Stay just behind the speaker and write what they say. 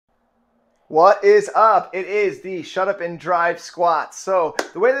What is up? It is the Shut Up and Drive squat. So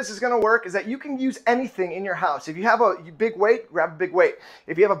the way this is going to work is that you can use anything in your house. If you have a big weight, grab a big weight.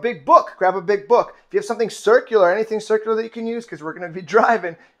 If you have a big book, grab a big book. If you have something circular, anything circular that you can use, because we're going to be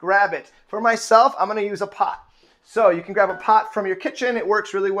driving, grab it. For myself, I'm going to use a pot. So you can grab a pot from your kitchen. It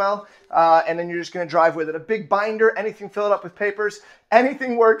works really well. And then you're just going to drive with it. A big binder, anything, fill it up with papers.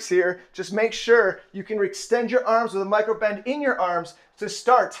 Anything works here. Just make sure you can extend your arms with a micro bend in your arms to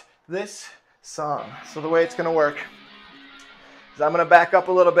start this song. So the way it's going to work is I'm going to back up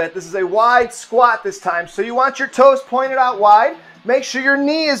a little bit. This is a wide squat this time. So you want your toes pointed out wide. Make sure your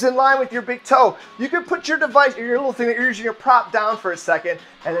knee is in line with your big toe. You can put your device, your little thing that you're using, your prop down for a second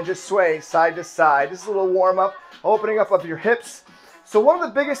and then just sway side to side. This is a little warm up, opening up of your hips. So one of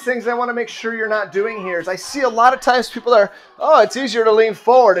the biggest things I want to make sure you're not doing here is I see a lot of times people are, oh, it's easier to lean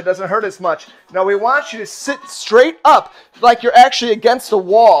forward. It doesn't hurt as much. No, we want you to sit straight up like you're actually against a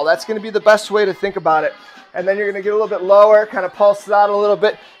wall. That's going to be the best way to think about it. And then you're going to get a little bit lower, kind of pulse it out a little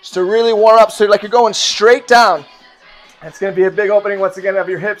bit just to really warm up. So like you're going straight down. It's going to be a big opening once again of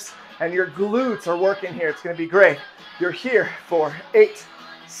your hips and your glutes are working here. It's going to be great. You're here for 8,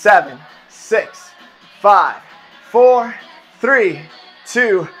 7, 6, 5, 4, 3,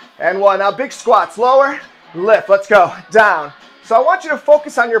 2, and 1. Now big squats, lower, lift, let's go, down. So I want you to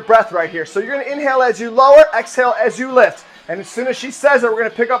focus on your breath right here. So you're gonna inhale as you lower, exhale as you lift. And as soon as she says it, we're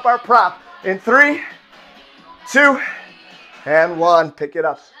gonna pick up our prop in 3, 2, and 1, pick it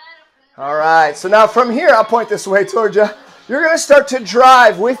up. All right, so now from here, I'll point this way towards you. You're gonna start to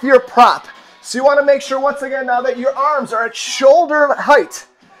drive with your prop. So you wanna make sure once again now that your arms are at shoulder height,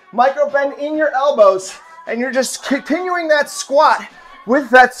 micro bend in your elbows, and you're just continuing that squat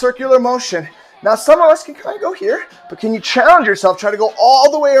with that circular motion. Now some of us can kind of go here, but can you challenge yourself? Try to go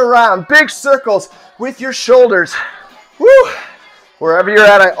all the way around, big circles with your shoulders. Woo! Wherever you're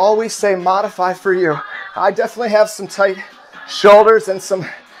at, I always say modify for you. I definitely have some tight shoulders and some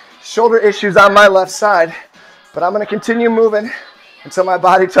shoulder issues on my left side, but I'm gonna continue moving until my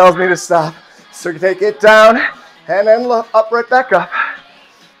body tells me to stop. So take it down and then look up, right back up.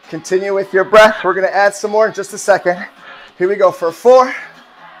 Continue with your breath. We're going to add some more in just a second. Here we go for 4,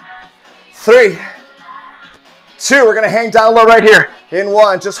 3, 2. We're going to hang down low right here. In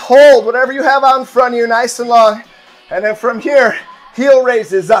 1. Just hold whatever you have out in front of you nice and long. And then from here, heel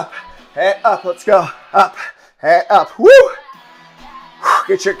raises up and up. Let's go. Up and up. Woo!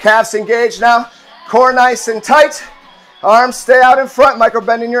 Get your calves engaged now. Core nice and tight. Arms stay out in front. Micro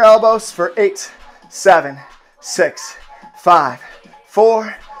bend in your elbows for 8, 7, 6, 5,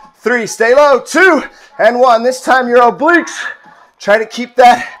 4, 3, stay low, 2, and 1. This time your obliques. Try to keep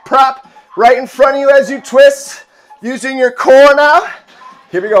that prop right in front of you as you twist, using your core now.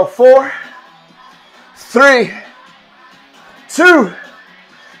 Here we go, 4, 3, 2,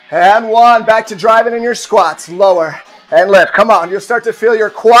 and 1. Back to driving in your squats, lower and lift. Come on, you'll start to feel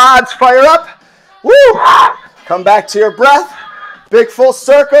your quads fire up. Woo! Come back to your breath. Big full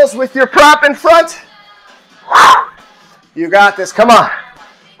circles with your prop in front. You got this, come on.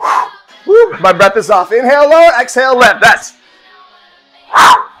 Woo. My breath is off. Inhale lower, exhale lift. That's.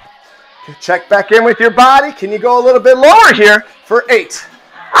 Check back in with your body. Can you go a little bit lower here for 8,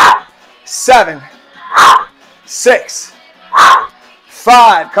 7, 6,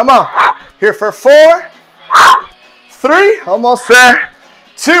 5. Come on. Here for 4, 3. Almost there.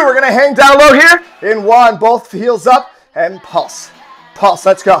 2. We're going to hang down low here. In 1. Both heels up and pulse. Pulse.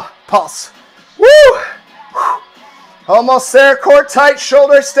 Let's go. Pulse. Woo. Almost there, core tight,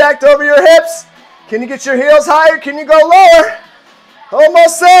 shoulders stacked over your hips. Can you get your heels higher? Can you go lower?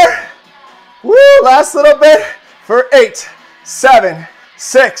 Almost there. Woo, last little bit for 8, 7,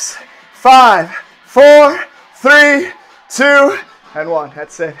 6, 5, 4, 3, 2, and 1.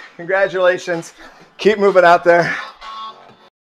 That's it. Congratulations. Keep moving out there.